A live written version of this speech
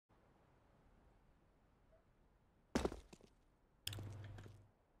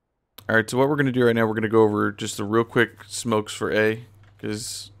Alright, so what we're going to do right now, we're going to go over just the real quick smokes for A,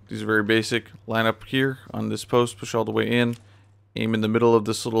 because these are very basic. Line up here on this post, push all the way in, aim in the middle of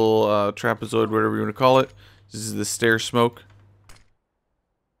this little trapezoid, whatever you want to call it. This is the stair smoke.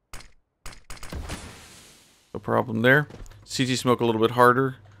 No problem there. CT smoke a little bit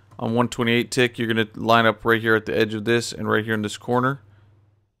harder. On 128 tick, you're going to line up right here at the edge of this and right here in this corner.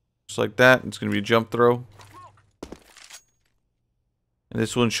 Just like that. It's going to be a jump throw. And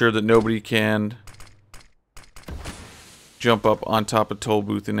this will ensure that nobody can jump up on top of toll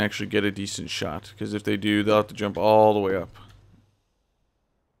booth and actually get a decent shot. Because if they do, they'll have to jump all the way up.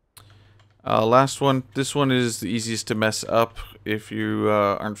 Last one. This one is the easiest to mess up if you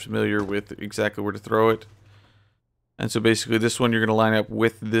aren't familiar with exactly where to throw it. And so basically this one you're going to line up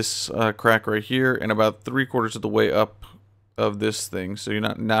with this crack right here and about 3/4 of the way up of this thing. So you're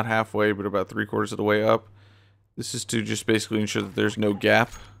not halfway, but about 3/4 of the way up. This is to just basically ensure that there's no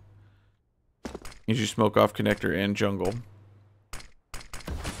gap as you smoke off connector and jungle.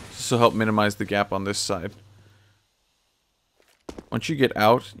 This will help minimize the gap on this side. Once you get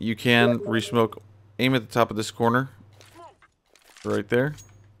out, you can re-smoke, aim at the top of this corner. Right there.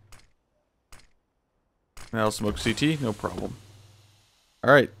 Now I'll smoke CT, no problem.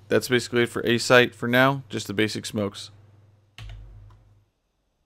 Alright, that's basically it for A site for now, just the basic smokes.